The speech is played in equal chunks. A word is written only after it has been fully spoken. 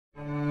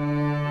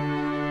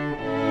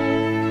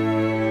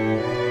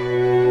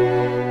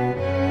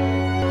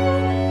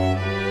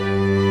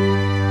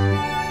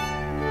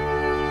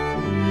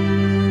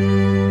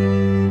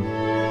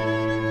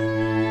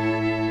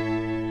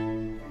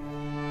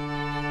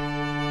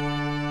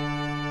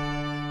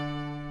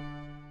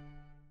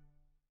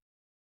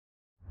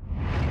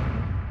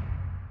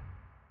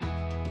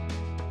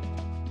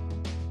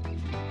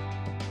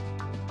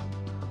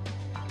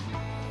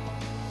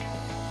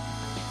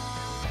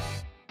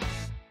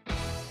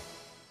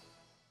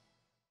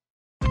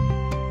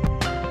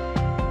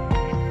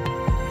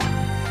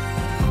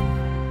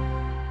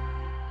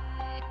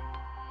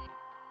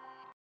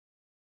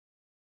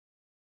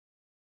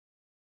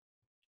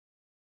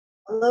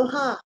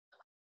Aloha.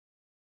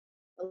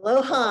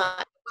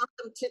 Aloha.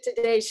 Welcome to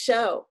today's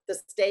show, the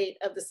state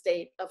of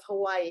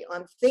Hawaii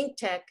on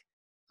ThinkTech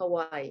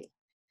Hawaii.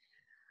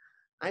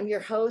 I'm your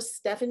host,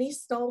 Stephanie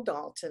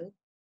Dalton,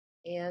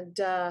 and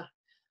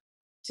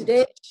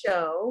today's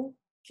show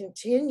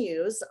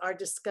continues our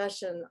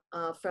discussion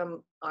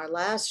from our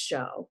last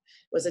show.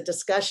 It was a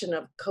discussion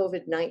of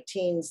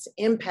COVID-19's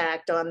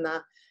impact on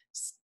the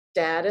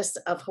status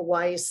of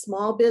Hawaii's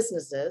small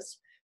businesses,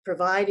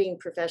 providing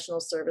professional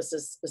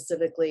services,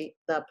 specifically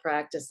the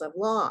practice of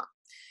law.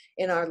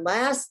 In our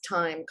last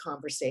time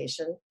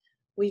conversation,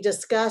 we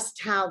discussed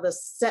how the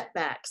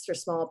setbacks for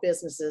small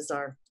businesses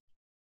are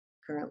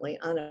currently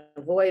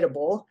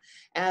unavoidable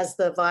as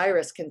the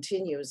virus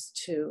continues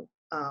to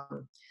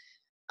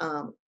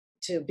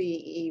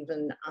be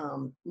even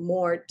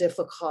more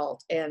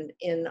difficult, and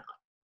in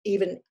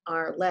even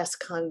our less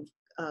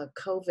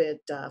COVID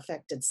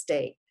affected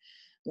state,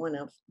 one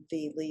of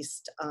the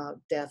least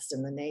deaths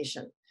in the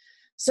nation.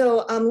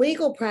 So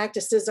legal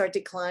practices are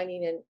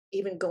declining and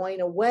even going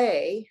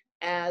away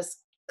as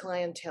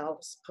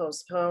clientele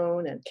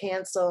postpone and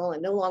cancel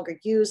and no longer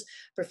use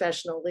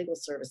professional legal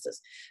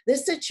services.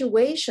 This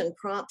situation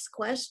prompts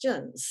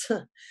questions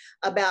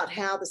about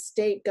how the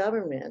state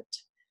government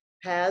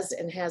has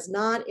and has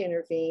not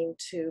intervened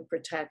to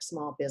protect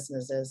small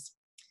businesses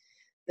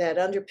that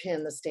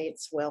underpin the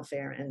state's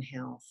welfare and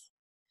health.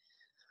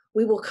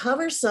 We will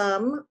cover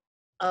some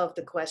of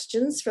the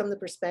questions from the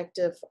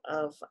perspective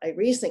of a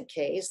recent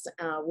case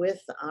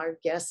with our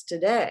guests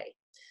today,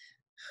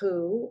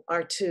 who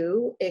are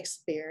two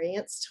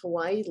experienced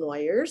Hawaii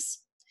lawyers.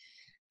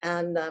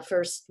 And the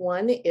first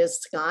one is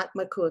Scott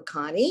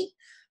Makuakane,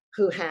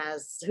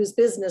 whose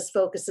business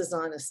focuses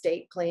on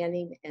estate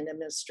planning and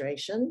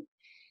administration,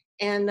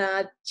 and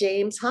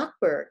James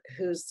Hochberg,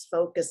 whose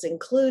focus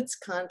includes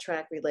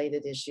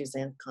contract-related issues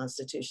and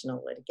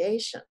constitutional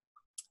litigation.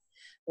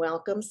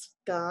 Welcome,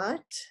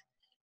 Scott.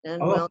 And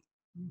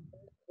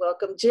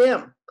welcome,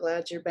 Jim.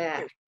 Glad you're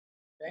back.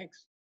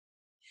 Thanks.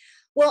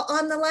 Well,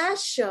 on the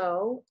last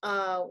show,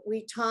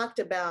 we talked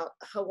about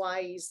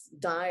Hawaii's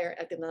dire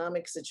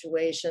economic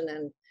situation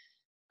and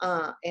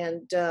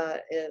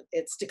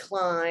its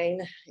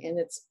decline and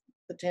its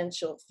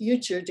potential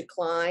future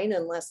decline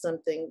unless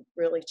something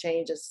really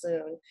changes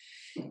soon.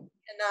 And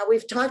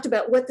we've talked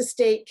about what the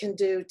state can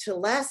do to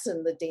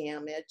lessen the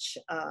damage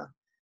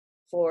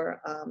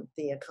for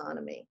the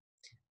economy.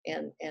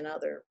 And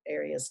other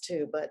areas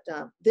too, but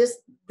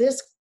this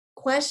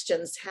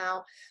questions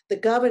how the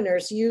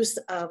governor's use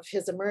of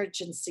his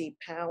emergency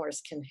powers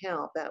can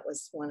help. That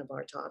was one of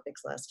our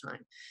topics last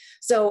time.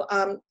 So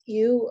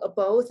you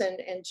both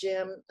and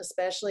Jim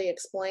especially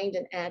explained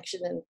an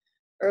action in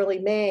early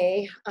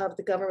May of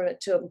the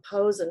government to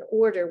impose an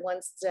order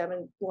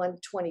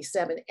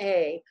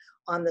 127A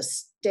on the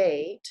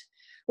state,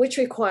 which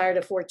required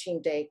a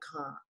 14-day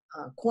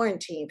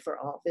quarantine for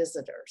all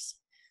visitors.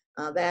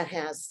 That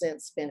has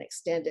since been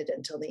extended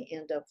until the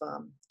end of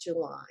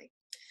July.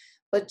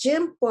 But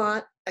Jim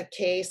brought a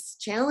case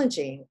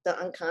challenging the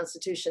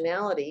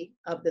unconstitutionality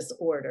of this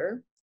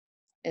order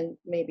and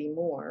maybe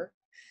more.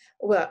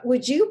 Well,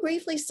 would you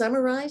briefly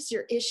summarize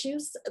your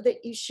issues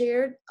that you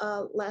shared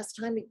last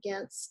time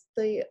against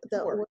the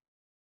order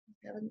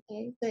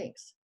 7A?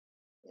 Thanks.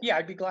 Yeah,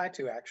 I'd be glad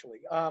to actually.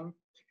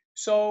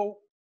 So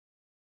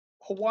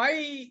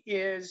Hawaii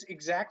is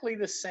exactly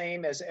the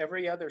same as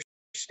every other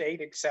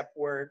state, except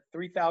we're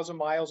 3,000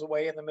 miles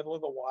away in the middle of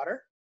the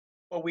water,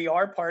 but we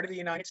are part of the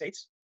United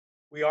States.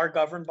 We are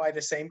governed by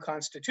the same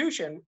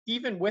Constitution,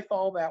 even with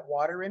all that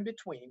water in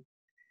between.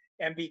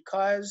 And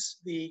because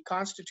the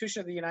Constitution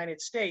of the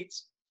United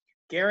States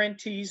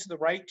guarantees the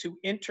right to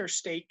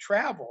interstate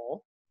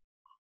travel,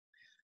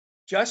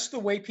 just the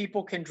way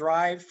people can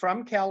drive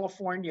from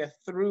California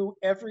through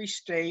every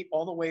state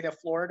all the way to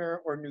Florida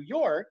or New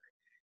York,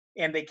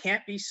 and they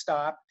can't be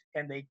stopped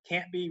and they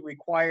can't be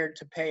required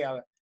to pay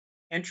a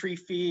entry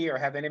fee or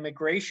have an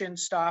immigration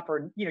stop,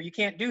 or you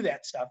can't do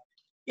that stuff.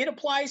 It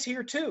applies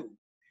here too.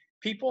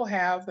 People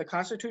have the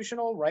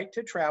constitutional right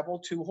to travel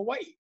to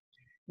Hawaii.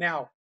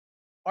 Now,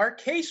 our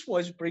case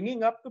was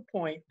bringing up the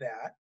point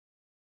that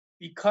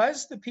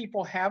because the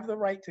people have the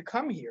right to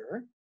come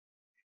here,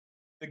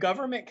 the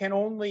government can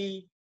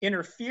only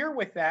interfere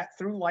with that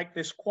through like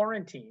this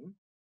quarantine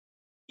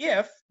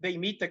if they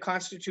meet the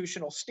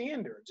constitutional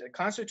standards. The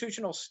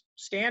constitutional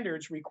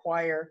standards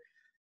require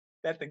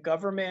that the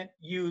government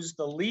use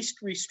the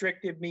least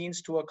restrictive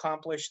means to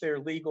accomplish their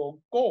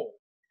legal goal.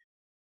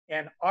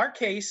 And our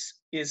case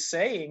is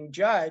saying,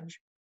 Judge,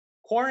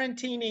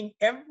 quarantining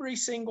every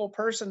single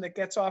person that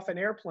gets off an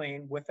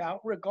airplane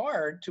without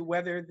regard to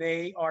whether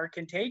they are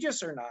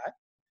contagious or not,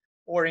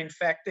 or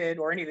infected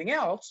or anything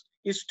else,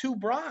 is too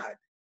broad.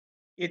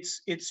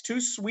 It's too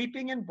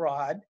sweeping and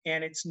broad,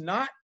 and it's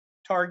not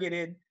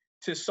targeted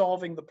to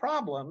solving the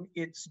problem.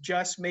 It's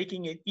just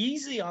making it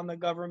easy on the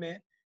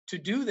government to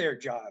do their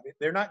job. If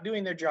they're not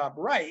doing their job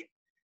right,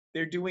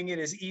 they're doing it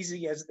as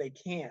easy as they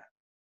can.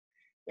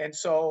 And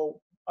so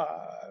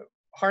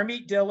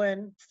Harmeet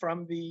Dillon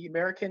from the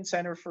American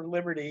Center for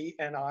Liberty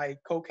and I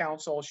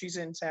co-counsel. She's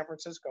in San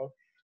Francisco.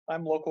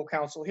 I'm local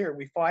counsel here.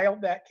 We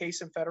filed that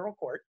case in federal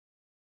court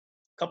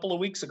a couple of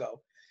weeks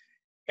ago,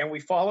 and we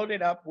followed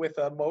it up with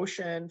a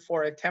motion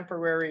for a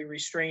temporary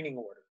restraining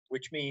order,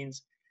 which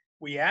means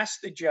we asked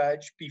the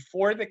judge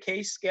before the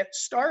case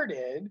gets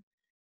started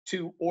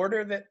to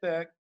order that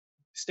the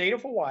state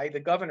of Hawaii, the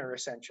governor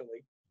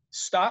essentially,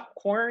 stop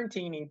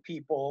quarantining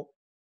people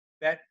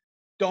that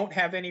don't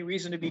have any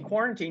reason to be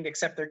quarantined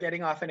except they're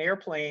getting off an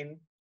airplane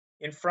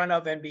in front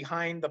of and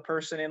behind the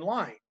person in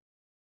line.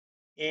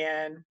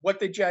 And what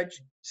the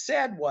judge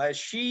said was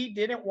she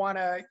didn't want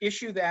to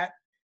issue that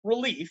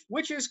relief,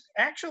 which is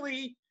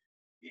actually,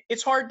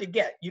 it's hard to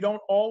get. You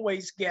don't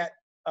always get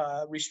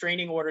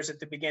restraining orders at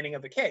the beginning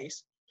of a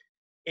case.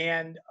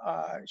 And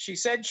she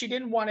said she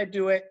didn't want to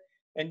do it,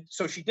 and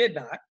so she did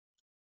not.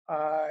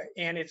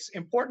 And it's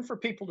important for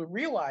people to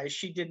realize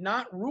she did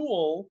not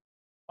rule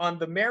on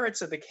the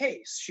merits of the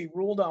case. She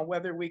ruled on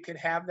whether we could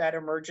have that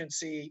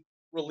emergency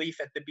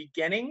relief at the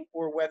beginning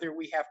or whether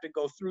we have to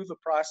go through the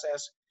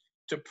process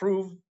to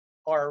prove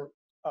our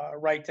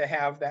right to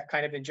have that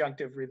kind of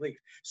injunctive relief.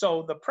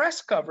 So the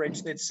press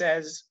coverage that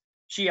says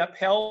she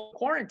upheld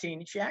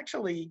quarantine, she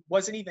actually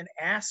wasn't even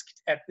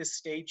asked at this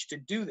stage to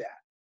do that.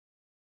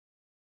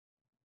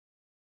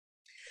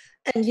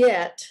 And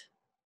yet,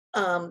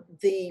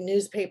 the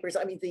newspapers,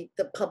 I mean,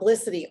 the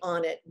publicity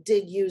on it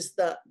did use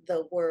the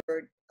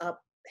word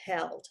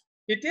upheld.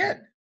 It did.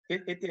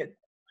 It did.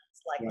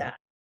 It's like that,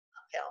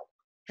 upheld.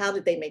 How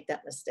did they make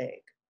that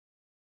mistake?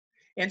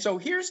 And so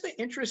here's the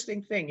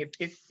interesting thing.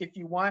 If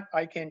you want,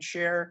 I can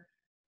share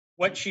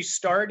what she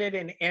started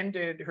and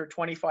ended her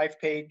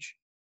 25-page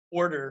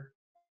order,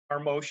 our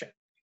motion.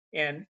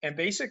 And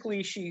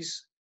basically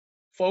she's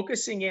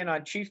focusing in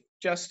on Chief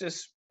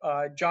Justice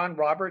John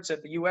Roberts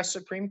at the US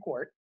Supreme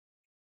Court.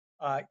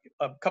 A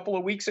couple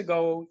of weeks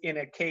ago in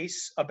a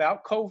case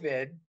about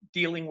COVID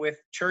dealing with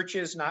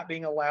churches not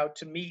being allowed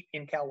to meet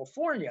in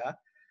California,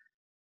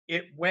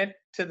 it went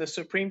to the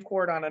Supreme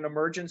Court on an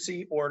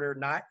emergency order,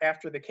 not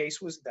after the case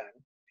was done.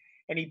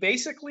 And he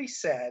basically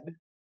said,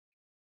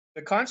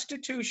 the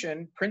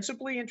Constitution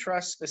principally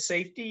entrusts the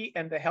safety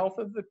and the health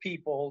of the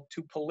people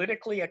to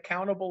politically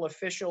accountable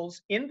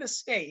officials in the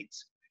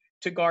states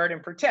to guard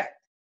and protect.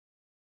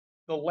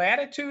 The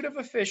latitude of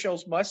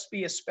officials must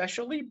be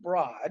especially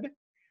broad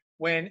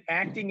when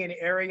acting in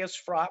areas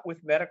fraught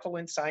with medical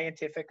and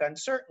scientific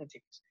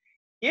uncertainties.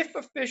 If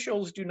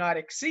officials do not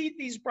exceed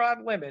these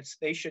broad limits,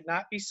 they should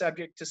not be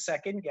subject to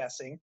second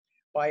guessing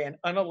by an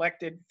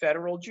unelected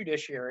federal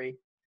judiciary,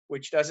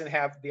 which doesn't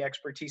have the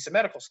expertise of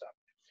medical stuff.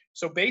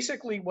 So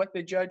basically what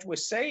the judge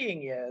was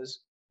saying is,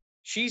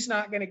 she's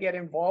not going to get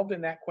involved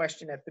in that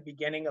question at the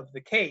beginning of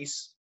the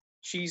case.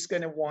 She's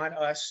going to want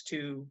us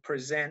to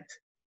present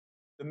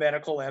the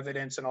medical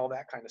evidence and all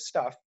that kind of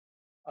stuff.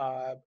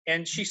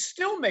 And she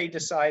still may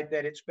decide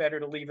that it's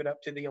better to leave it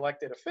up to the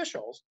elected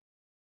officials.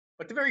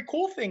 But the very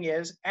cool thing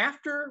is,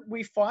 after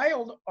we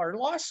filed our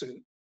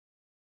lawsuit,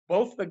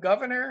 both the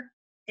governor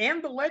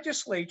and the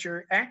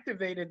legislature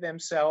activated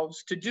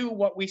themselves to do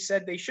what we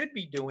said they should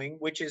be doing,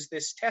 which is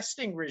this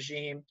testing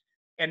regime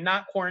and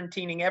not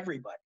quarantining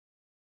everybody.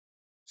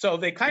 So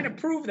they kind of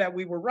proved that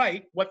we were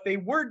right. What they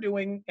were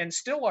doing and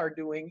still are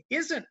doing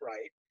isn't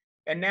right.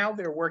 And now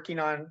they're working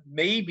on,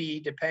 maybe,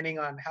 depending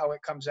on how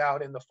it comes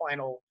out in the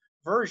final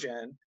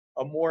version,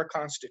 a more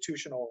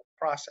constitutional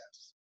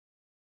process.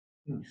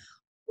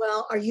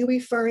 Well, are you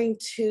referring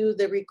to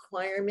the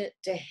requirement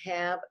to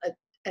have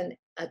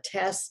a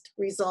test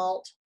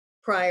result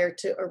prior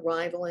to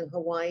arrival in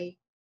Hawaii?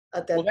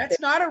 Well, that's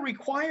not a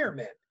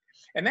requirement.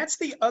 And that's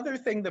the other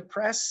thing the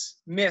press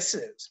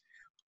misses.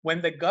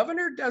 When the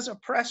governor does a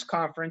press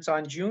conference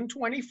on June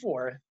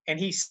 24th and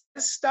he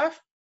says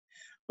stuff,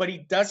 but he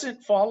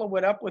doesn't follow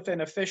it up with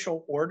an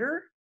official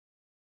order,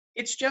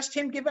 it's just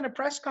him giving a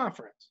press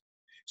conference.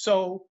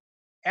 So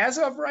as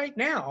of right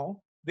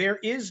now, there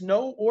is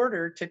no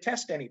order to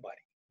test anybody.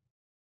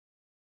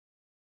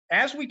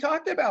 As we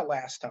talked about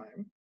last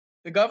time,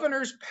 the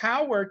governor's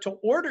power to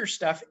order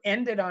stuff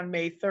ended on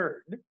May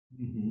 3rd,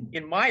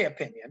 in my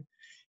opinion.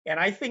 And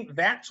I think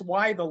that's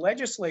why the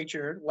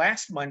legislature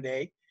last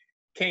Monday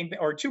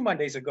or 2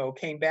 Mondays ago,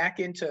 came back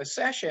into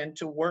session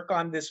to work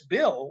on this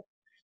bill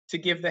to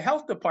give the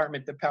health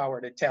department the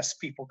power to test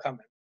people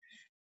coming,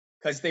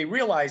 because they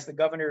realize the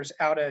governor's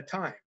out of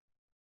time.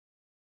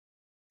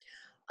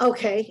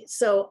 Okay,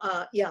 so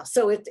yeah,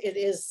 so it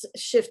is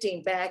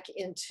shifting back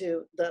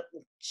into the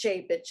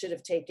shape it should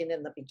have taken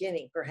in the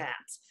beginning,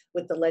 perhaps,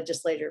 with the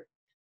legislature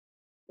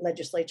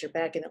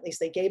back, and at least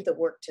they gave the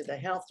work to the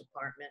health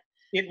department.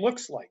 It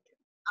looks like it.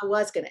 I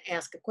was going to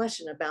ask a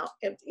question about,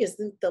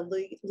 isn't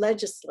the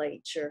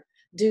legislature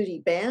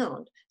duty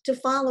bound to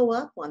follow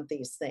up on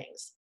these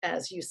things?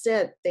 As you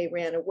said, they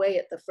ran away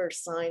at the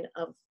first sign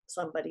of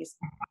somebody's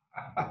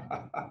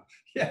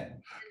yeah,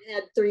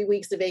 had 3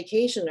 weeks of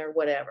vacation or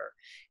whatever.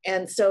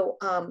 And so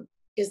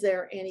is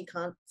there any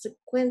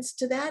consequence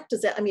to that?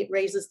 Does that, I mean, it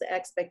raises the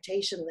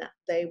expectation that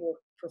they will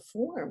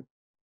perform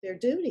their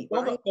duty,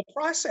 Well, right? the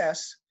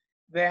process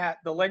that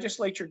the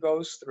legislature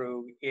goes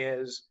through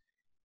is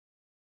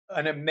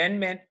an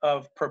amendment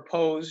of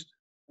proposed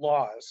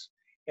laws.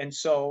 And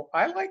so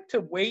I like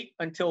to wait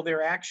until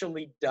they're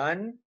actually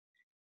done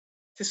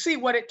to see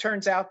what it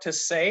turns out to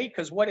say,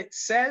 because what it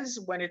says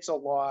when it's a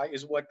law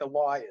is what the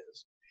law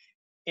is.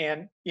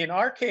 And in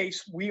our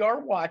case, we are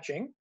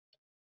watching.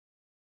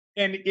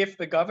 And if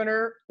the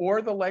governor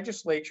or the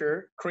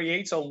legislature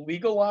creates a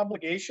legal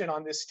obligation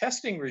on this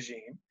testing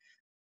regime,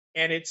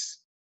 and it's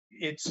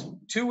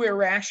too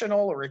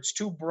irrational or it's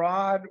too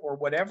broad or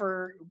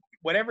whatever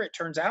it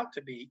turns out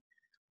to be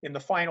in the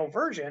final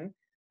version,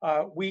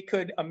 we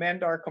could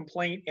amend our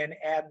complaint and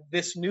add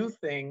this new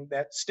thing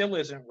that still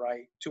isn't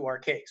right to our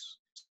case.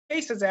 The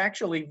case is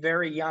actually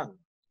very young.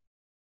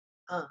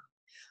 Uh,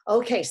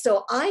 okay,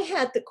 so I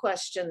had the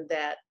question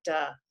that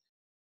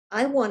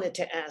I wanted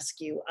to ask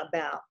you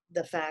about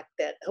the fact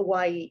that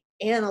Hawaii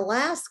and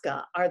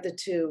Alaska are the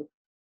two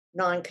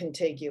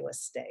non-contiguous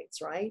states,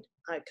 right?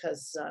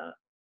 Because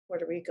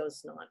Puerto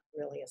Rico's not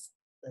really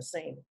the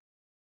same,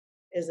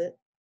 is it?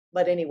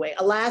 But anyway,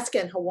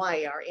 Alaska and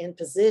Hawaii are in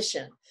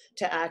position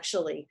to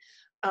actually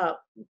uh,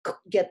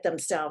 get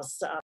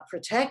themselves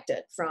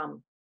protected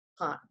from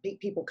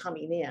people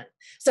coming in.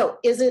 So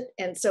is it?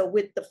 And so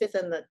with the Fifth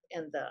and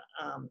the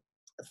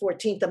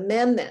 14th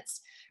Amendments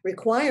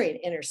requiring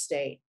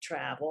interstate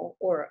travel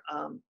or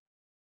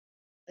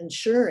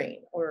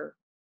ensuring or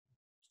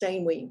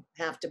saying we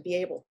have to be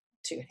able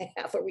to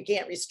have, or we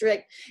can't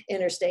restrict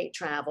interstate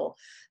travel,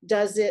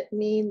 does it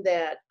mean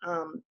that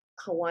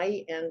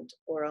Hawaii and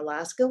or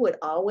Alaska would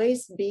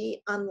always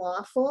be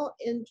unlawful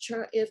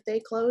if they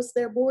close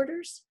their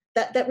borders?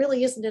 That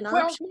really isn't an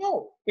Well, option.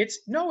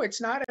 it's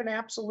not an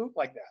absolute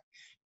like that.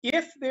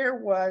 If there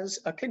was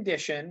a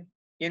condition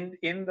in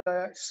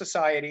the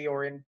society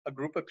or in a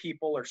group of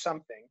people or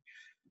something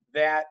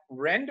that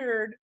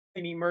rendered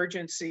an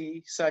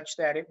emergency such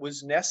that it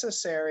was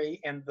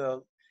necessary, and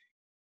the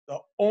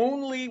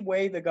only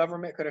way the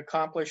government could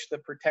accomplish the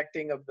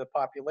protecting of the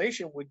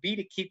population would be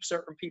to keep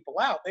certain people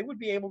out, they would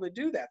be able to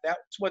do that.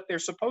 That's what they're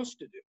supposed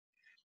to do.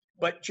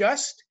 But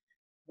just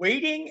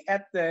waiting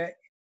at the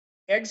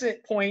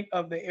exit point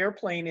of the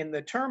airplane in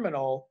the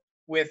terminal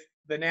with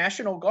the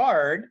National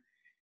Guard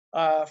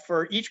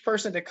for each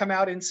person to come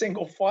out in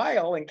single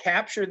file and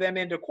capture them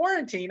into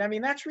quarantine, I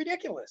mean, that's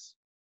ridiculous.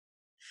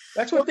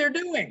 That's what Well, they're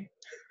doing.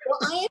 well,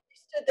 I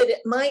understood that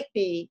it might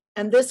be,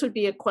 and this would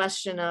be a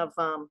question of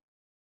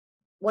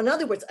well, in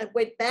other words, I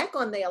went back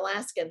on the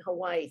Alaska and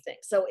Hawaii thing.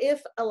 So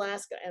if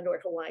Alaska and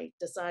or Hawaii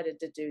decided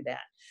to do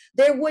that,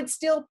 there would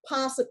still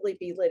possibly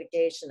be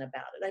litigation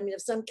about it. I mean, if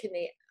some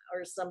Canadian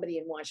or somebody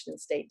in Washington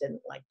State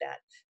didn't like that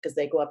because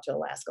they go up to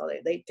Alaska,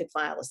 they could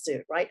file a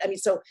suit, right? I mean,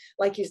 so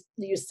like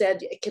you said,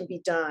 it can be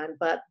done,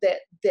 but that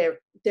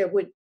there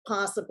would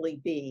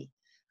possibly be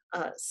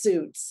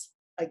suits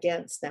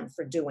against them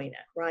for doing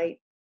it,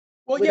 right?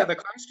 Well, Would yeah, it, the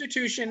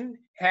Constitution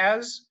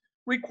has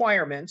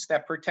requirements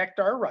that protect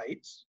our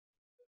rights.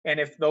 And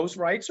if those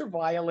rights are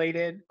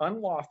violated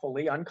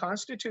unlawfully,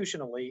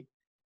 unconstitutionally,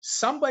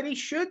 somebody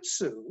should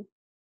sue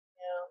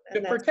to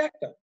and protect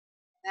them.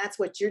 that's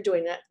what you're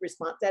doing. That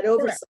Correct.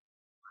 oversight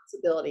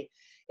responsibility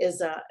is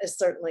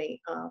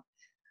certainly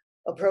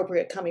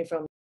appropriate coming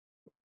from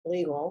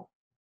legal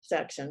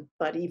section,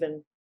 but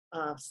even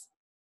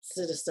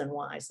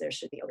citizen-wise, there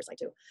should be oversight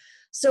too.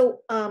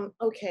 So,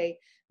 okay,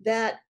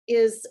 that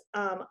is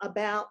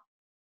about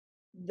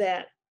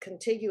that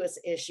contiguous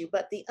issue.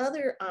 But the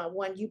other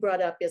one you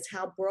brought up is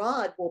how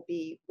broad will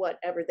be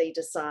whatever they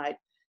decide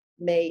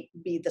may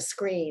be the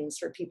screens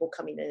for people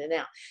coming in and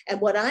out. And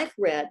what I've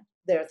read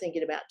they're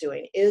thinking about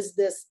doing is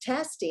this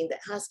testing that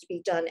has to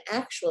be done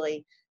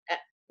actually at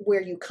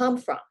where you come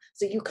from.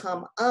 So you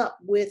come up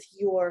with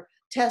your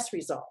test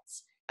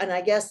results. And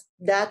I guess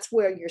that's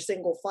where your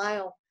single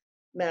file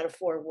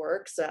metaphor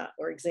works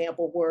or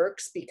example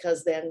works,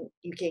 because then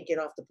you can't get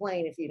off the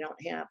plane if you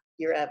don't have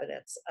your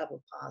evidence of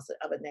a positive,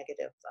 of a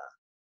negative.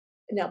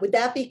 Now, would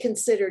that be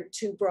considered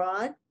too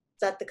broad?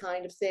 Is that the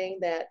kind of thing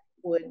that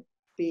would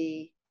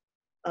be,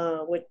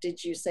 what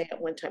did you say at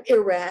one time?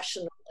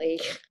 Irrationally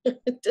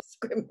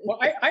discriminatory. Well,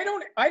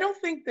 I don't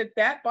think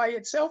that by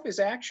itself is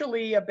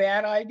actually a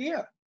bad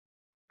idea,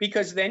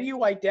 because then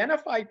you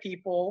identify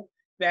people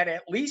that,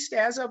 at least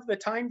as of the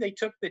time they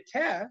took the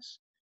test,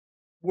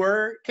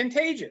 were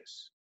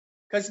contagious,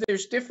 because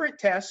there's different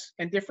tests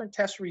and different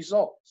test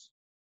results.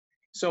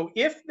 So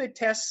if the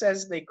test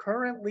says they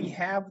currently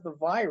have the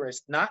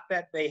virus, not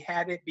that they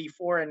had it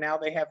before and now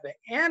they have the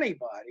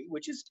antibody,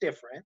 which is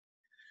different.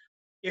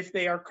 If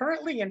they are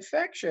currently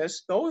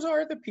infectious, those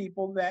are the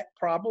people that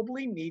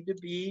probably need to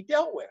be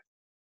dealt with.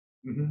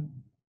 Mhm.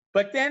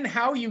 But then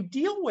how you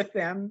deal with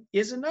them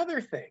is another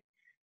thing.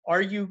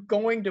 Are you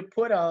going to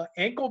put an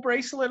ankle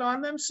bracelet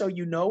on them so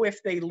you know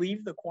if they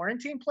leave the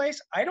quarantine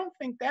place? I don't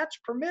think that's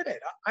permitted.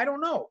 I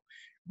don't know.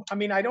 I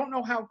mean, I don't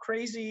know how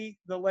crazy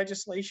the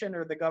legislation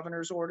or the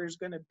governor's order is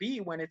going to be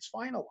when it's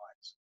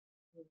finalized.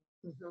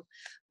 Mhm.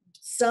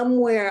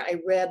 Somewhere I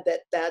read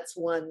that that's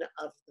one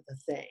of the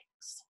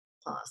things.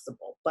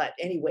 possible. But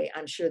anyway,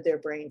 I'm sure they're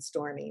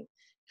brainstorming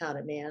how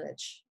to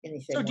manage So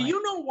anything do like.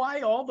 you know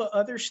why all the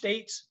other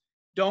states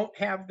don't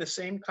have the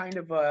same kind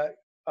of a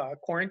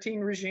quarantine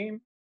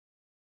regime?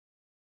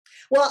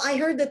 Well, I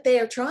heard that they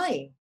are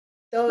trying.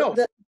 Though No,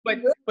 but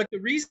the but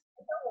reason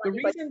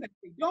that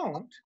they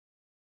don't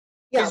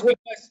yeah, is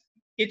because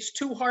it's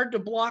too hard to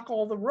block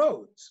all the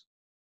roads.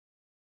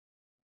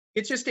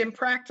 It's just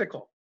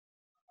impractical.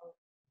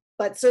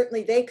 but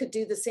certainly they could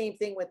do the same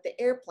thing with the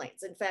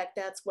airplanes. In fact,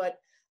 that's what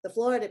the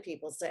Florida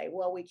people say.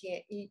 Well, we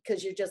can't,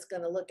 because you're just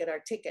going to look at our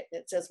ticket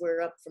and it says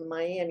we're up from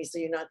Miami, so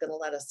you're not going to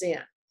let us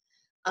in.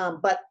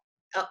 But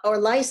or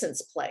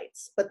license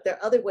plates, but there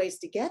are other ways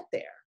to get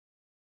there.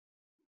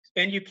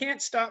 And you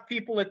can't stop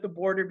people at the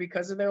border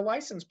because of their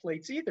license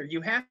plates either.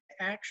 You have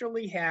to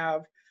actually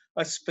have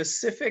a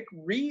specific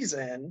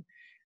reason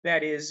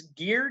that is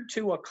geared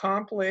to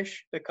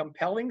accomplish the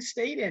compelling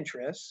state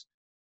interests,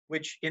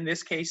 which in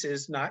this case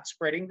is not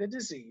spreading the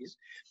disease,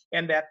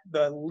 and that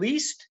the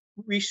least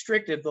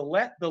restrictive,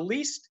 the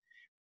least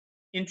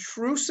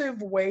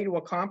intrusive way to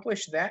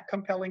accomplish that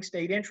compelling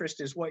state interest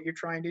is what you're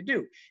trying to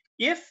do.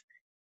 If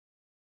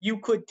you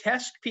could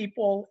test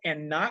people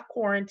and not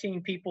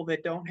quarantine people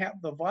that don't have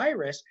the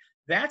virus,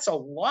 that's a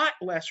lot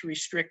less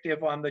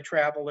restrictive on the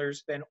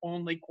travelers than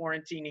only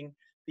quarantining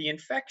the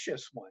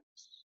infectious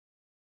ones,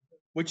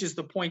 which is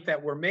the point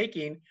that we're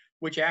making,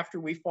 which after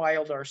we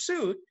filed our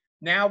suit,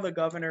 now the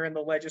governor and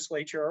the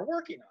legislature are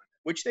working on it,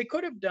 which they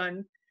could have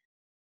done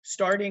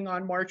starting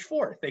on March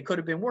 4th. They could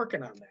have been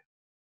working on that.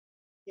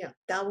 Yeah,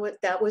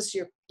 that was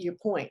your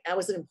point. That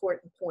was an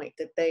important point,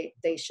 that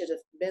they should have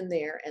been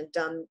there and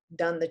done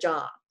the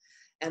job,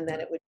 and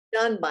that it would be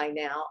done by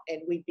now,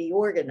 and we'd be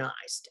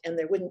organized, and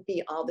there wouldn't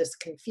be all this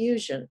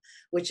confusion,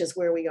 which is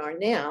where we are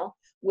now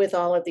with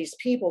all of these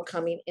people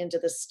coming into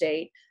the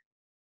state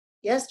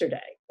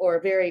yesterday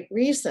or very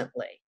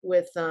recently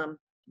with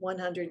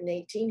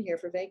 118 here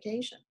for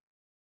vacation.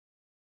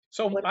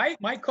 So What?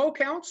 my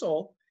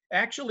co-counsel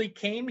actually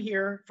came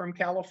here from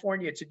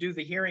California to do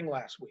the hearing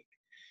last week.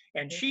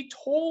 And she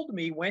told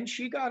me when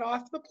she got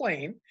off the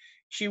plane,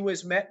 she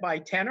was met by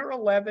 10 or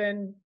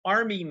 11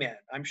 Army men.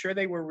 I'm sure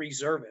they were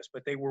reservists,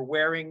 but they were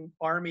wearing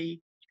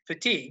Army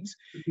fatigues,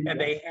 and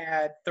they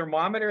had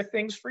thermometer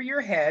things for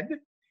your head,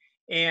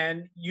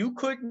 and you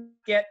couldn't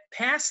get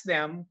past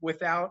them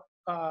without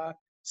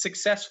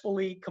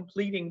successfully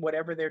completing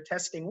whatever their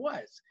testing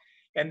was.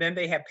 And then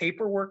they have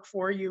paperwork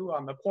for you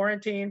on the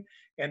quarantine,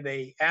 and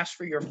they asked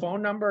for your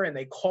phone number, and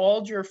they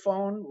called your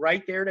phone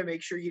right there to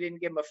make sure you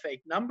didn't give them a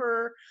fake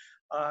number.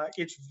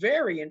 It's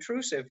very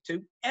intrusive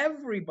to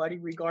everybody,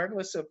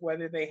 regardless of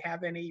whether they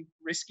have any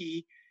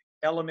risky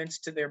elements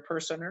to their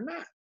person or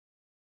not.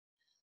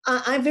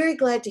 I'm very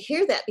glad to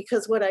hear that,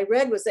 because what I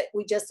read was that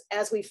we just,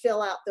 as we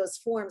fill out those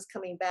forms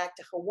coming back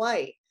to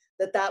Hawaii,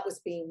 that was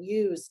being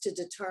used to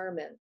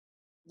determine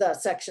the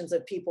sections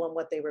of people and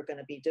what they were going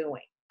to be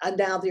doing. And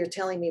now they're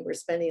telling me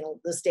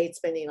the state's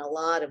spending a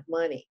lot of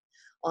money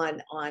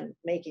on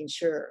making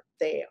sure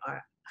they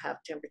have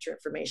temperature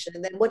information.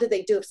 And then what do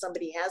they do if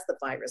somebody has the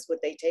virus? Would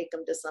they take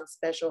them to some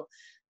special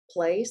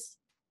place?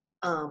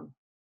 I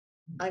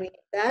mean,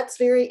 that's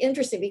very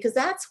interesting, because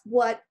that's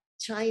what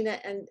China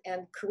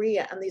and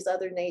Korea and these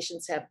other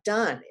nations have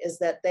done, is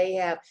that they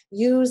have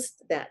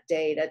used that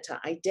data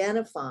to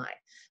identify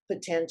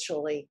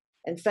potentially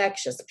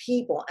infectious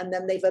people, and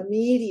then they've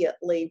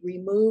immediately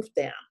removed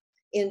them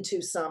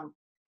into some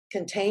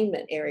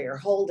containment area or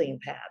holding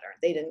pattern.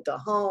 They didn't go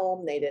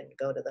home, they didn't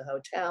go to the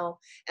hotel,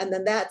 and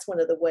then that's one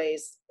of the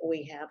ways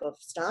we have of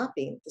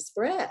stopping the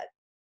spread.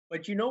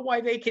 But you know why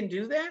they can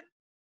do that?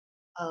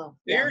 Oh,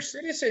 Their yeah,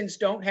 citizens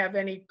don't have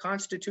any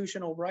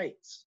constitutional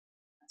rights.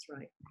 that's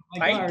right.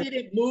 I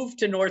didn't move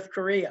to North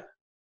Korea.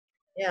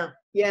 Yeah,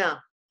 yeah.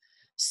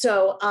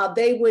 So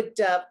they would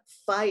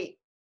fight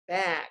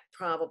back,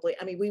 probably.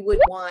 I mean,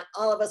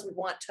 all of us would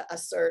want to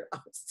assert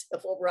our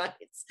civil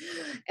rights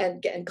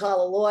and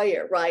call a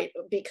lawyer, right?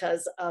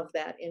 Because of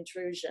that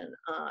intrusion,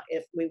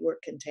 if we were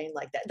contained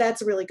like that.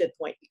 That's a really good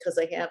point, because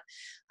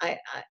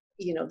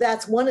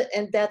that's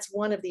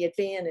one of the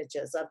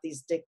advantages of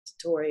these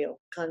dictatorial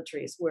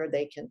countries, where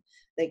they can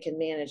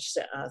manage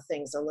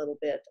things a little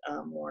bit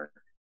more.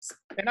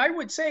 And I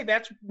would say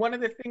that's one of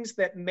the things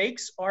that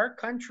makes our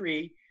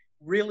country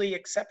really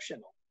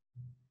exceptional.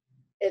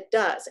 It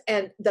does.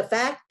 And the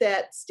fact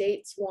that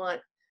states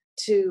want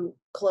to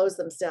close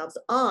themselves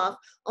off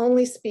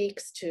only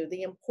speaks to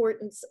the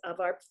importance of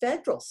our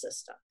federal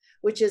system,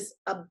 which is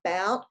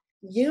about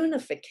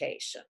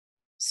unification.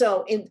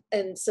 So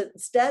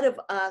instead of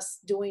us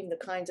doing the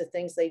kinds of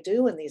things they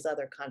do in these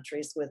other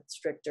countries with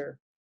stricter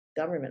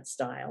government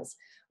styles,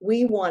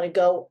 we want to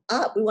go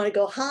up, we want to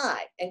go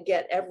high and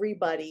get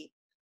everybody.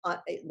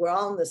 We're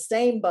all in the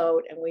same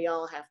boat, and we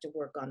all have to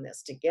work on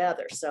this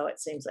together. So it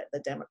seems like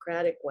the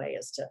democratic way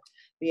is to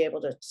be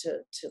able to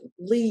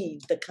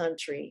lead the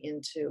country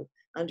into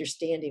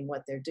understanding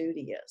what their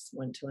duty is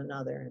one to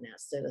another and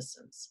as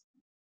citizens.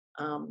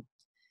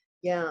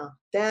 Yeah,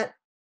 that,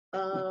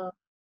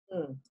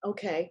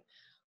 okay.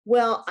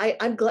 Well,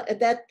 I'm glad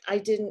that I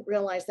didn't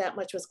realize that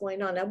much was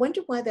going on. I wonder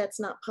why that's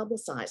not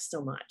publicized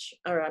so much,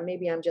 or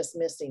maybe I'm just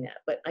missing it.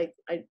 But I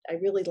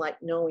really like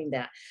knowing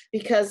that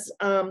because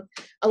a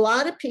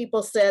lot of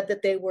people said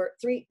that there were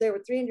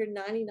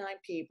 399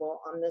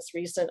 people on this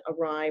recent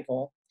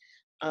arrival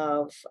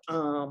of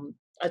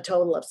a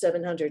total of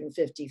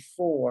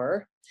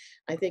 754.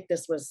 I think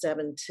this was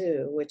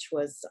 7-2, which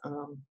was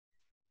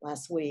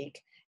last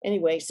week.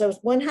 Anyway, so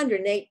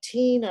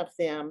 118 of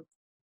them,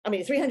 I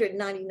mean,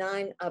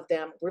 399 of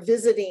them were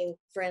visiting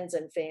friends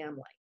and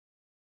family.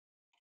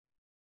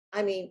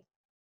 I mean,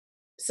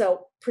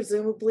 so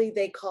presumably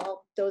they called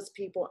those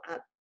people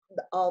at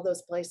all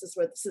those places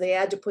where, so they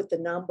had to put the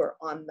number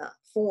on the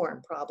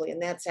form probably, and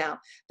that's how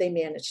they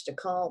managed to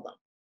call them,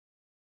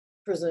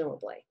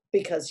 presumably,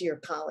 because your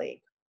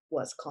colleague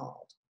was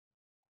called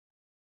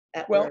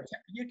at Well, work.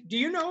 do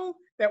you know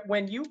that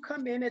when you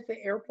come in at the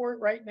airport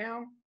right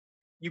now,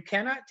 you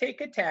cannot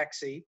take a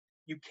taxi,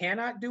 you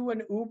cannot do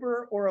an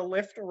Uber or a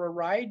Lyft or a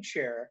ride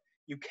share,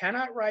 you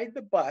cannot ride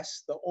the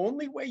bus. The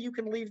only way you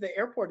can leave the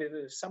airport is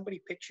if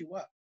somebody picks you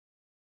up.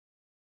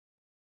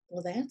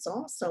 Well, that's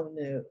also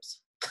news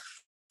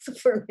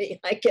for me.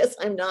 I guess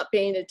I'm not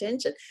paying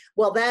attention.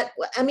 Well,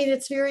 I mean,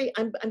 it's very,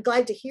 I'm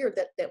glad to hear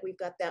that we've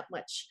got that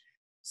much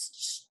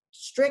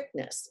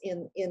strictness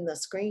in the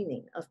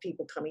screening of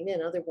people coming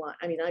in. Otherwise,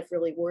 I mean, I've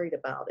really worried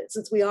about it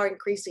since we are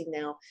increasing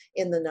now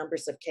in the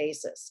numbers of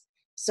cases.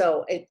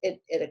 So it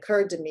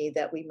occurred to me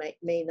that we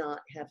may not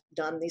have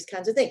done these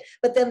kinds of things.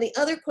 But then the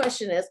other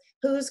question is,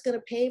 who's going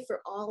to pay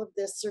for all of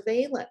this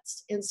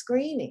surveillance and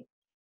screening?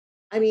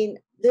 I mean,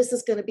 this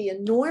is going to be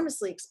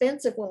enormously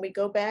expensive when we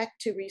go back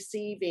to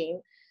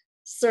receiving,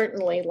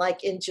 certainly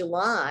like in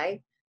July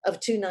of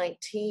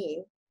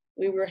 2019,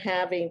 we were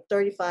having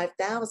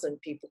 35,000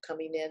 people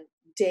coming in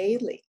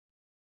daily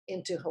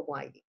into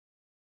Hawaii.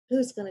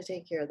 Who's going to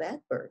take care of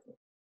that burden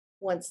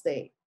once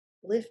they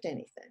lift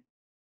anything?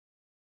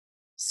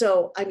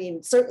 So, I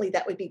mean, certainly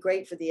that would be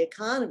great for the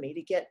economy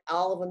to get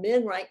all of them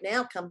in right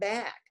now, come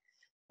back.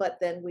 But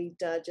then we'd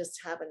just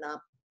have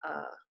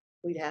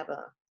we'd have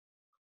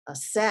a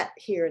set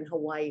here in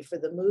Hawaii for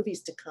the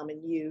movies to come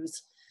and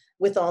use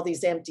with all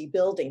these empty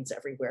buildings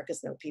everywhere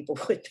because no people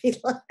would be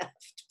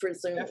left,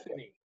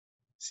 presumably.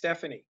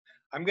 Stephanie,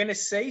 I'm going to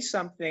say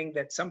something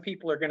that some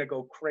people are going to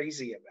go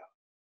crazy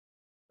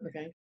about.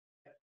 Okay.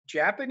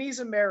 Japanese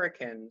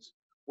Americans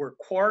were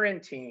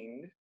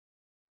quarantined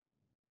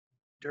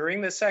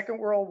during the Second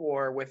World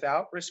War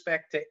without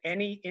respect to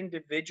any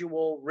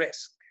individual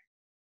risk.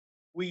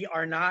 We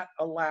are not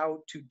allowed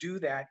to do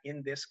that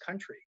in this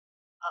country.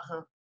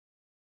 Uh-huh.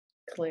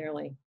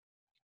 Clearly.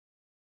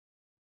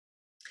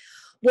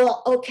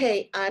 Well,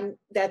 okay,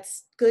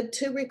 that's good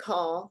to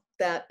recall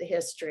that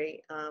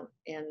history,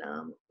 and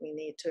we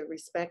need to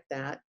respect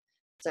that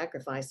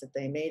sacrifice that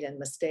they made and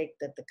mistake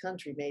that the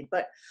country made.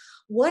 But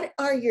what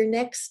are your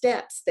next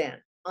steps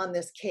then on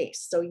this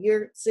case? So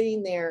you're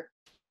sitting there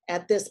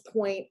at this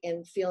point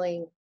and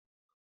feeling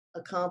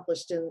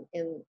accomplished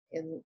in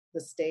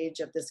the stage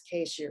of this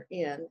case you're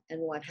in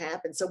and what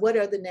happened. So what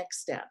are the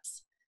next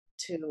steps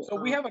to So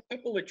we have a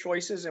couple of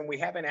choices and we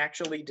haven't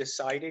actually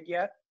decided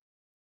yet.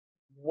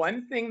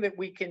 One thing that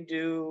we can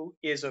do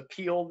is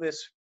appeal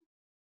this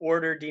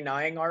order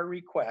denying our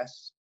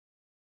requests.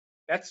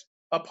 That's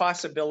a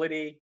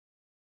possibility.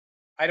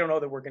 I don't know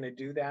that we're going to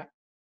do that.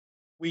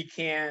 We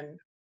can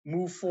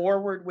move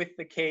forward with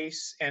the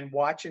case and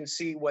watch and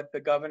see what the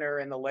governor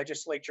and the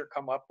legislature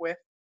come up with.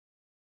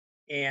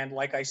 And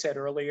like I said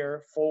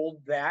earlier,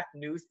 fold that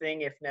new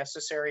thing, if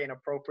necessary and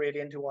appropriate,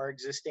 into our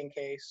existing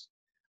case.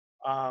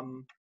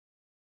 And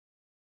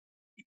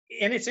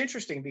it's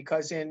interesting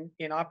because in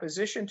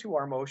opposition to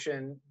our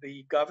motion,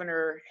 the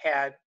governor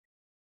had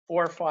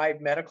 4 or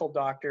 5 medical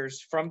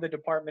doctors from the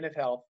Department of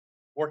Health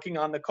working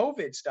on the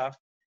COVID stuff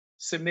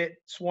submit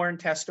sworn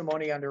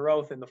testimony under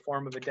oath in the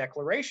form of a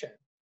declaration.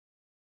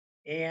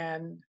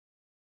 And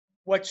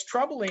what's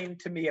troubling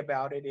to me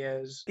about it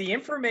is the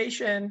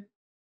information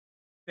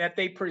that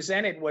they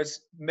presented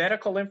was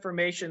medical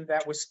information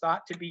that was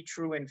thought to be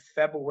true in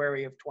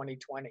February of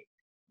 2020,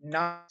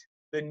 not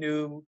the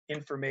new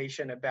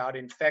information about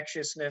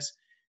infectiousness,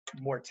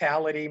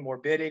 mortality,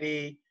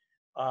 morbidity,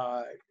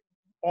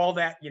 all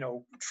that,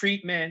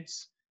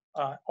 treatments,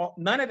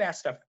 none of that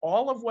stuff.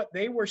 All of what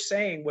they were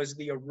saying was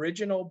the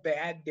original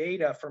bad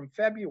data from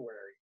February.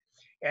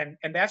 And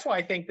that's why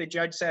I think the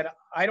judge said,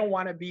 I don't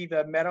want to be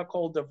the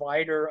medical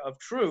divider of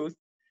truth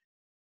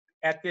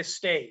at this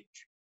stage.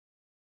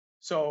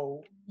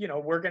 So,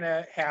 we're going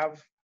to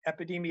have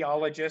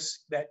epidemiologists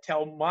that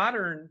tell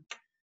modern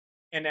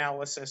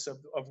analysis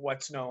of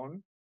what's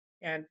known,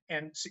 and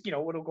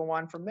it'll go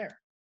on from there.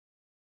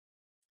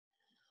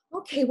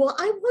 Okay, well,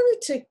 I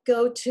wanted to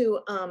go to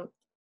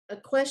a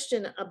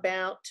question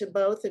to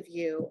both of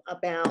you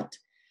about,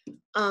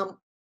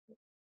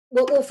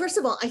 well, first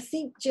of all, I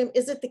think, Jim,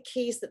 is it the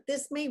case that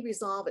this may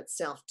resolve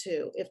itself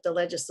too if the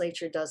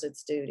legislature does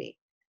its duty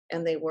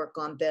and they work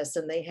on this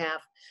and they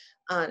have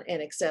an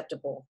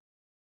acceptable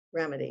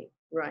remedy,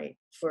 right,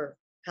 for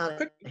how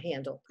to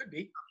handle, Could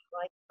be.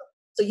 right?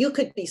 So you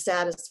could be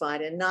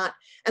satisfied and not,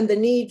 and the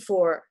need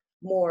for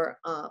more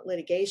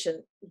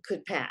litigation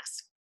could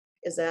pass.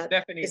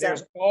 Stephanie, is that,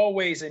 there's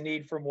always a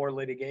need for more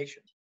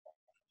litigation.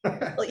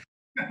 well,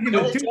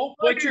 Don't, two don't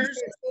lawyers butchers,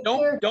 sit don't,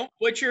 here. don't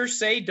butchers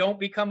say don't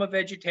become a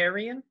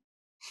vegetarian?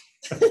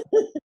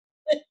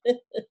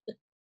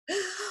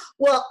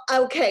 Well,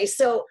 okay,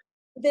 so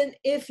then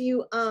if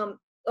you,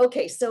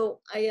 okay, so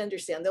I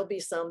understand there'll be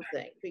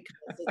something because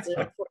it's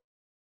important.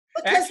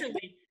 Because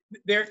Actually,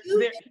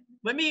 you,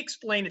 let me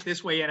explain it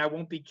this way, and I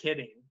won't be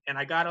kidding. And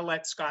I gotta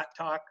let Scott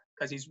talk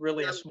because he's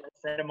really a smart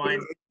friend of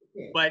mine.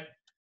 But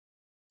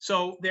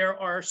so there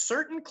are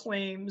certain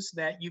claims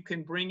that you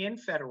can bring in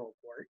federal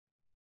court,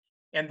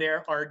 and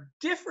there are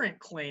different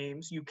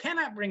claims you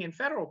cannot bring in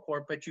federal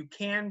court, but you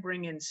can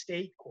bring in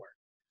state court.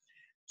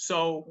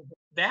 So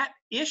that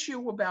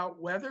issue about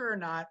whether or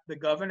not the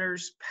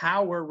governor's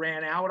power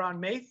ran out on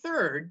May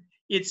 3rd,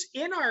 it's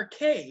in our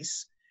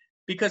case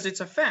because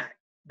it's a fact.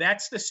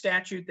 That's the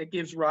statute that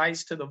gives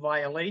rise to the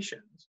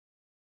violations.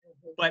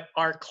 But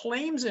our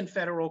claims in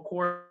federal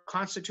court,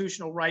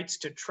 constitutional rights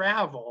to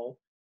travel,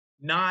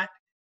 not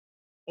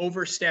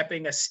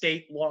overstepping a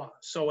state law.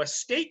 So a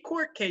state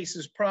court case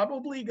is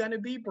probably going to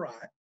be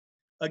brought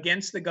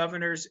against the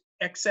governor's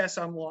excess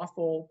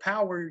unlawful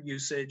power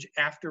usage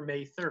after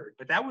May 3rd.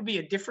 But that would be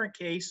a different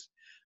case,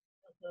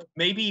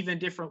 maybe even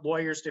different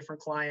lawyers,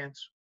 different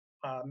clients,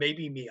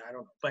 maybe me, I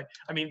don't know. But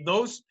I mean,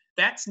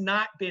 that's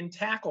not been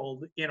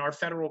tackled in our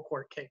federal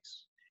court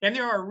case. And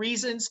there are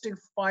reasons to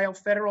file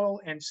federal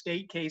and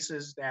state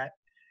cases that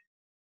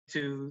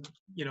the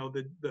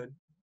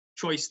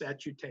choice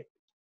that you take.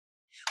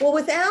 well,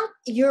 without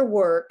your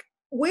work,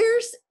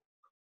 where's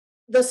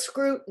the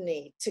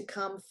scrutiny to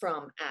come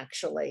from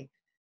actually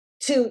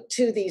to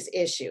these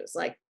issues?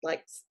 Like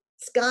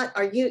Scott,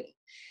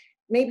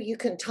 maybe you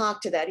can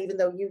talk to that, even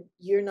though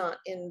you're not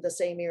in the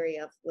same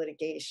area of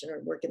litigation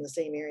or work in the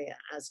same area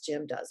as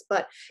Jim does.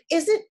 But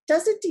does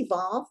it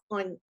devolve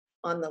on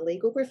the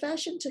legal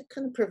profession to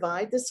kind of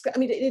provide this? I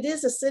mean, it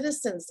is a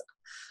citizen's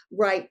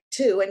right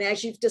too. And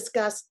as you've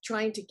discussed,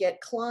 trying to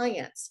get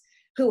clients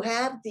who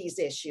have these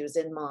issues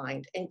in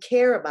mind and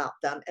care about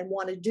them and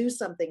want to do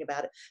something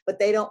about it, but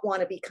they don't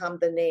want to become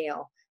the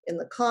nail in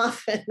the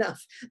coffin of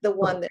the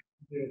one that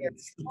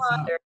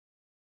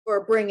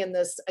for bringing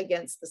this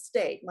against the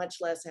state, much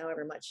less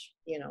however much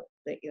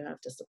that you have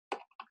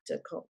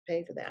to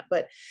pay for that.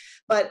 But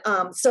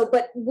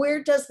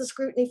where does the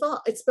scrutiny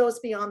fall? It's supposed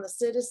to be on the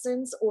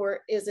citizens, or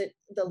is it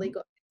the legal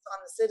on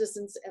the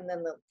citizens and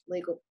then the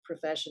legal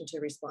profession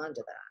to respond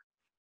to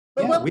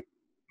that? But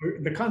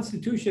the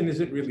Constitution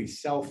isn't really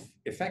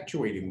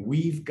self-effectuating.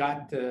 We've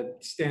got to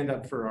stand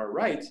up for our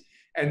rights.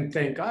 And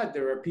thank God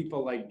there are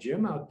people like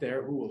Jim out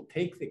there who will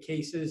take the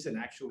cases and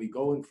actually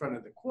go in front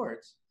of the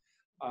courts.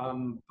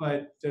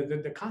 But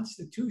the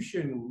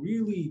Constitution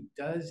really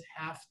does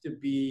have to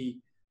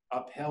be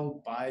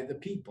upheld by the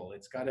people.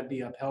 It's got to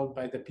be upheld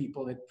by the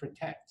people it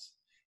protects.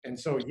 And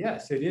so,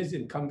 yes, it is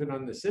incumbent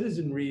on the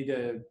citizenry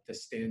to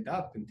stand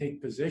up and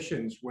take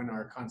positions when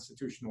our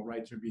constitutional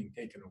rights are being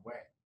taken away.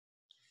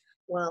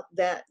 Well,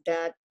 that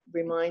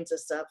reminds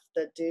us of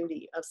the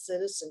duty of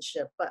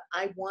citizenship. But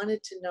I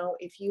wanted to know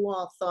if you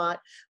all thought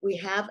we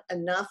have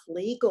enough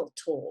legal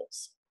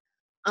tools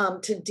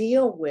to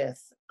deal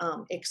with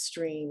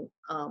extreme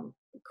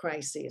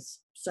crises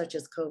such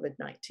as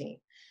COVID-19.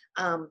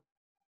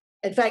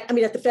 In fact, I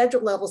mean, at the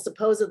federal level,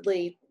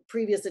 supposedly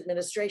previous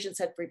administrations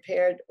had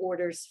prepared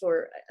orders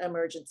for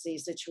emergency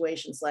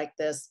situations like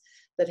this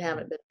that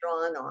haven't been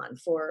drawn on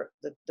for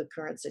the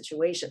current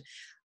situation.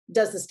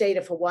 Does the state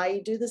of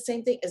Hawaii do the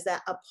same thing? Is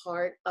that a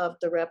part of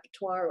the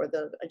repertoire or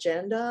the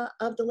agenda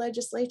of the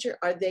legislature?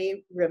 Are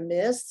they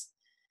remiss,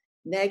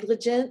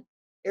 negligent,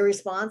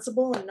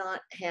 irresponsible in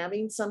not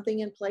having something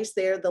in place?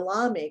 They're the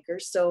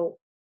lawmakers, so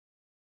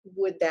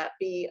would that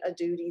be a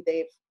duty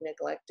they've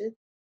neglected?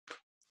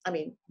 I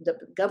mean, the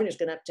governor's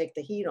going to have to take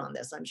the heat on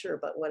this, I'm sure,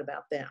 but what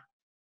about them?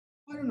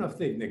 I don't know if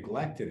they've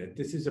neglected it.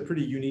 This is a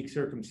pretty unique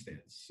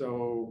circumstance.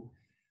 So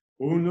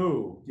who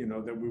knew,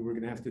 that we were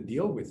going to have to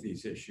deal with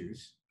these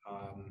issues?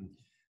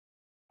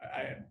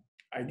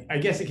 I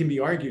guess it can be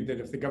argued that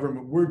if the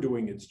government were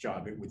doing its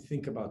job, it would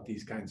think about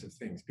these kinds of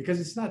things,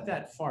 because it's not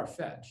that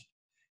far-fetched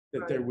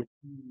that there would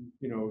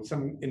be,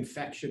 some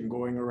infection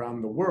going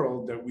around the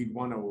world that we'd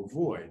want to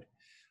avoid.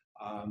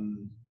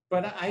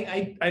 But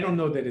I don't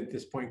know that at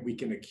this point we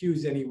can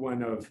accuse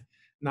anyone of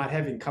not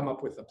having come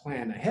up with a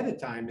plan ahead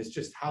of time. It's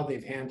just how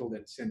they've handled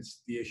it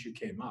since the issue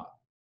came up.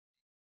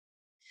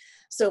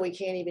 So we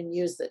can't even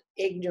use that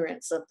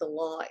ignorance of the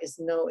law is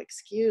no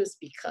excuse,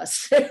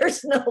 because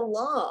there's no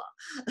law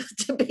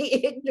to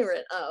be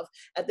ignorant of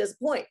at this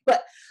point.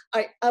 But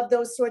of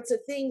those sorts of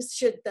things,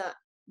 should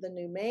the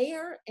new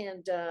mayor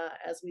and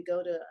as we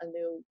go to a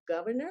new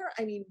governor,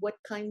 I mean, what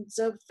kinds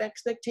of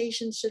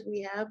expectations should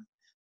we have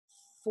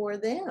for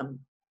them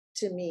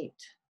to meet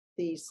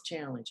these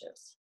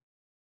challenges?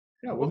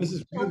 Yeah, well, this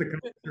is one of the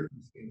kind of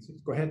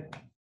circumstances. Go ahead.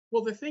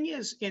 Well, the thing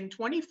is, in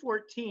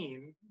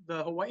 2014,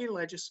 the Hawaii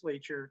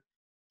legislature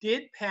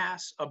did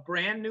pass a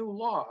brand new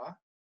law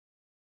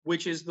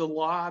which is the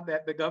law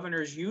that the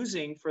governor is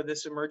using for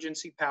this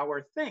emergency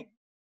power thing.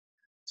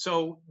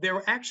 So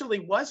there actually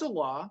was a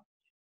law,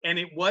 and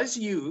it was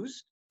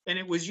used, and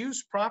it was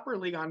used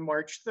properly on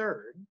March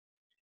 3rd.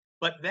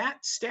 But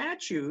that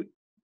statute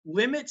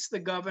limits the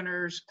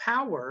governor's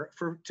power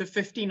to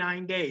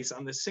 59 days.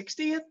 On the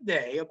 60th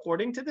day,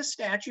 according to the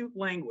statute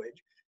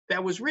language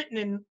that was written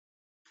in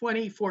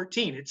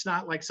 2014, it's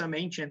not like some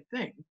ancient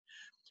thing,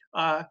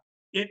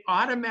 it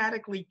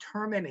automatically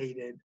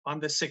terminated on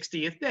the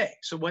 60th day.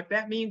 So what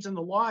that means in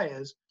the law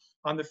is,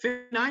 on the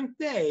 59th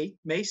day,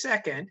 May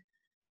 2nd,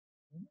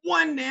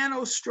 1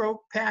 nanostroke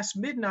past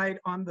midnight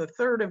on the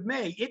 3rd of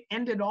May, it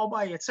ended all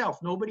by itself.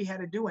 Nobody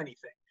had to do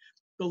anything.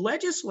 The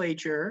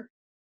legislature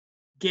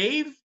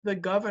gave the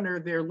governor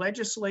their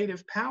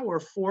legislative power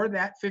for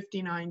that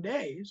 59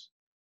 days.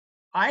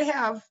 I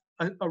have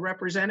a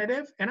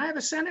representative and I have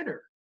a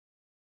senator.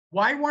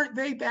 Why weren't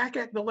they back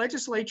at the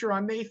legislature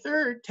on May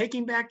 3rd,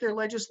 taking back their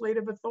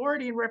legislative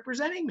authority and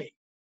representing me?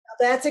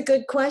 That's a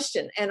good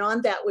question. And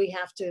on that, we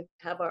have to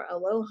have our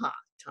aloha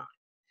time.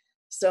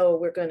 So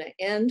we're going to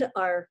end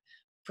our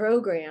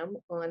program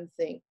on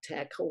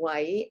ThinkTech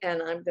Hawaii,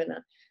 and I'm going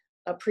to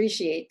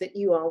appreciate that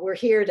you all were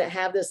here to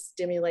have this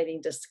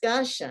stimulating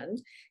discussion,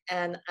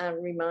 and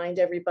remind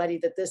everybody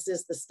that this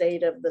is the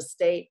state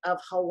of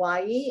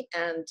Hawaii,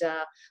 and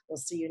we'll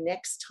see you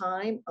next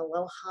time.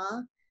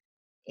 Aloha.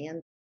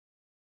 And